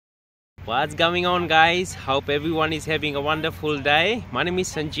What's going on, guys? Hope everyone is having a wonderful day. My name is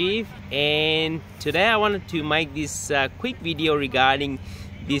Sanjeev, and today I wanted to make this quick video regarding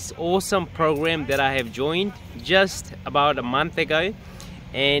this awesome program that I have joined just about a month ago,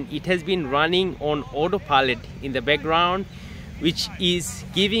 and it has been running on autopilot in the background, which is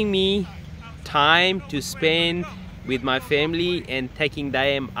giving me time to spend with my family and taking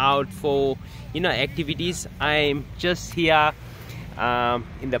them out for activities. I'm just here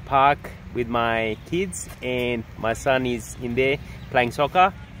in the park with my kids, and my son is in there playing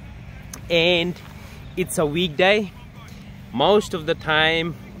soccer, and it's a weekday. Most of the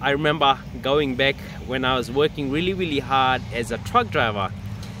time I remember going back when I was working really hard as a truck driver,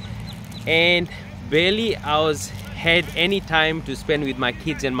 and barely had any time to spend with my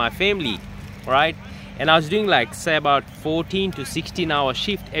kids and my family, right? And I was doing like say about 14 to 16 hour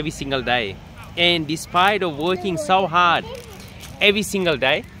shift every single day, and despite of working so hard every single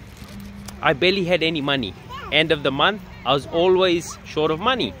day, I barely had any money. End of the month, I was always short of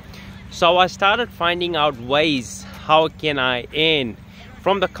money. So I started finding out ways how can I earn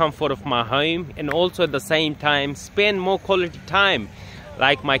from the comfort of my home, and also at the same time spend more quality time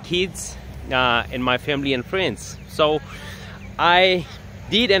like my kids and my family and friends. So I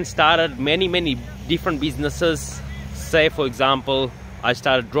did and started many different businesses. Say for example, I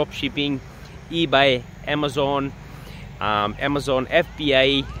started drop shipping, eBay, Amazon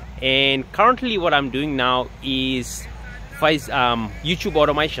FBA, and currently what I'm doing now is YouTube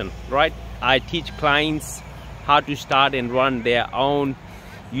automation, right? I teach clients how to start and run their own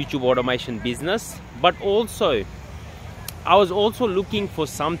YouTube automation business, but also I was also looking for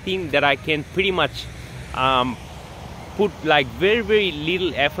something that I can pretty much put like very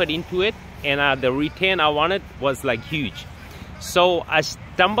little effort into it, and the return I wanted was like huge. So I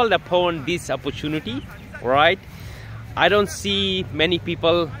stumbled upon this opportunity, right? I don't see many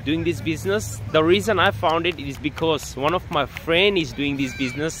people doing this business. The reason I found it is because one of my friends is doing this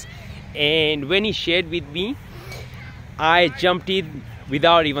business, and when he shared with me, I jumped in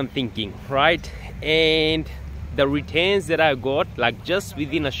without even thinking, right? And the returns that I got, like just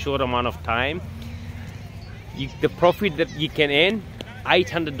within a short amount of time, the profit that you can earn,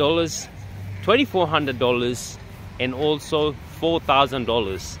 $800, $2,400, and also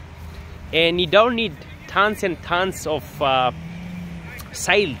 $4,000. And you don't need tons and tons of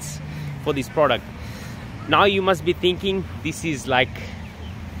sales for this product. Now you must be thinking this is like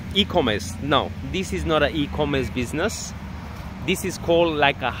e-commerce. No, this is not an e-commerce business. This is called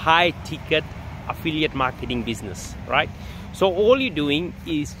like a high ticket affiliate marketing business, right? So all you're doing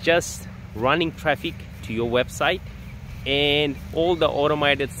is just running traffic to your website, and all the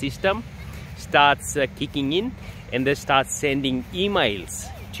automated system starts kicking in, and they start sending emails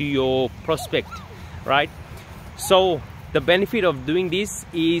to your prospect, right? So the benefit of doing this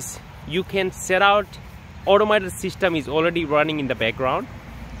is you can set out, automated system is already running in the background.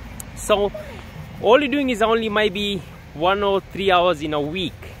 So all you're doing is only maybe 1 or 3 hours in a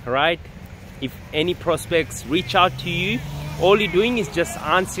week, right? If any prospects reach out to you, all you're doing is just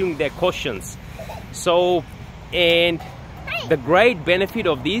answering their questions. So, and the great benefit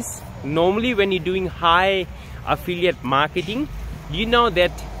of this, normally when you're doing high affiliate marketing, you know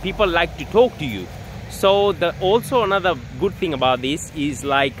that people like to talk to you. So also another good thing about this is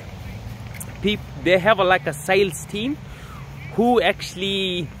like they have like a sales team who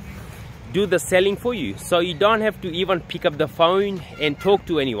actually do the selling for you, so you don't have to even pick up the phone and talk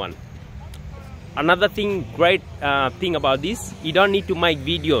to anyone. Another great thing about this, you don't need to make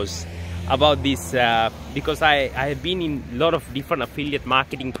videos about this, because I have been in a lot of different affiliate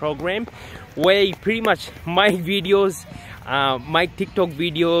marketing programs where you pretty much make videos, make TikTok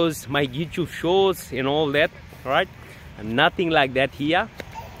videos, make YouTube shows and all that, right? And nothing like that here.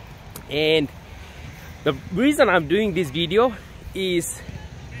 And the reason I'm doing this video is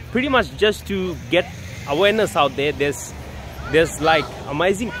pretty much just to get awareness out there. There's like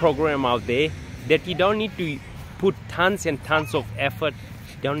amazing program out there that you don't need to put tons and tons of effort.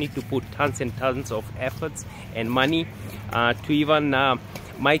 You don't need to put tons and tons of efforts and money to even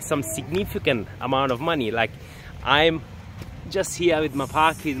make some significant amount of money. Like I'm just here with my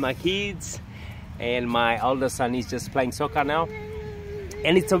park with my kids, and my older son is just playing soccer now,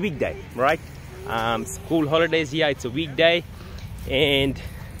 and it's a weekday, right? School holidays here, it's a weekday, and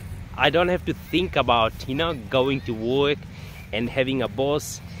I don't have to think about going to work and having a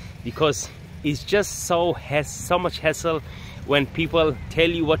boss, because it's just so much hassle when people tell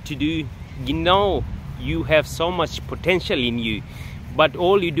you what to do. You have so much potential in you, but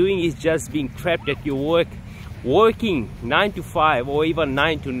all you're doing is just being trapped at your work, working 9 to 5 or even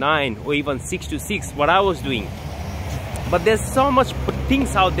 9 to 9 or even 6 to 6, what I was doing. But there's so much potential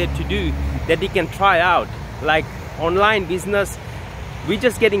things out there to do that you can try out, like online business. We're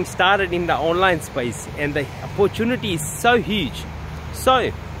just getting started in the online space and the opportunity is so huge.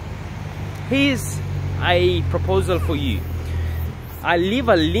 So here's a proposal for you. I'll leave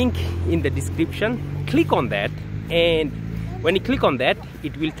a link in the description. Click on that, and when you click on that,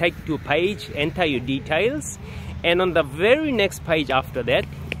 it will take you to a page, enter your details, and on the very next page after that,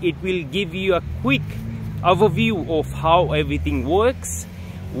 it will give you a quick overview of how everything works,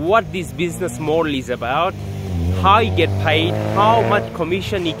 what this business model is about, how you get paid, how much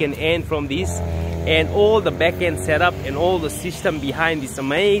commission you can earn from this, and all the back-end setup and all the system behind this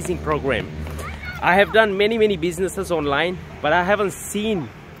amazing program. I have done many businesses online, but I haven't seen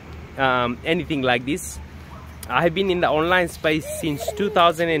anything like this. I have been in the online space since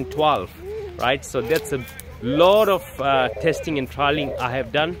 2012, right? So that's a lot of testing and trialing I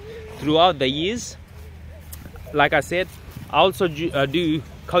have done throughout the years. Like I said, I also do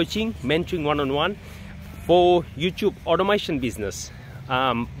coaching, mentoring one-on-one for YouTube automation business,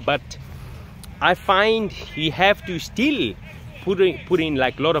 but I find you have to still put in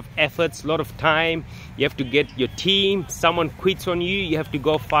like a lot of efforts, a lot of time. You have to get your team. Someone quits on you, you have to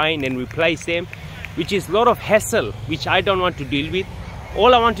go find and replace them, which is a lot of hassle, which I don't want to deal with.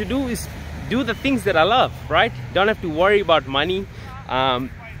 All I want to do is do the things that I love, right? Don't have to worry about money.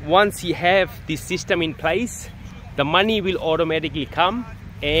 Once you have this system in place, the money will automatically come,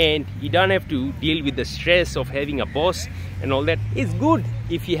 and you don't have to deal with the stress of having a boss and all that. It's good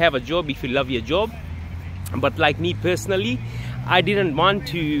if you have a job, if you love your job, but like me personally, I didn't want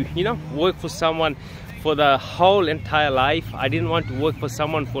to, you know, work for someone for the whole entire life. I didn't want to work for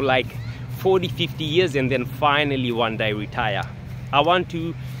someone for like 40-50 years and then finally one day retire. I want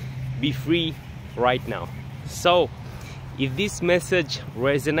to be free right now. So if this message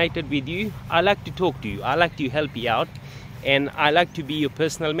resonated with you, I like to talk to you, I like to help you out, and I like to be your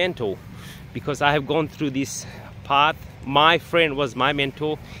personal mentor because I have gone through this path. My friend was my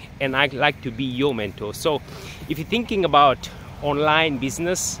mentor, and I like to be your mentor. So if you're thinking about online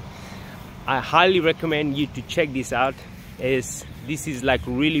business, I highly recommend you to check this out, as this is like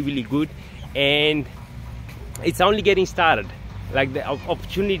really good, and it's only getting started. Like the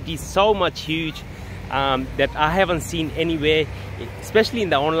opportunity is so much huge that I haven't seen anywhere, especially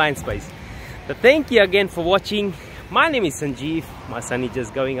in the online space. So thank you again for watching. My name is Sanjeev. My son is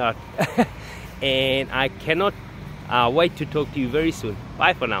just going out and I cannot wait to talk to you very soon.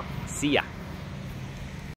 Bye for now. See ya.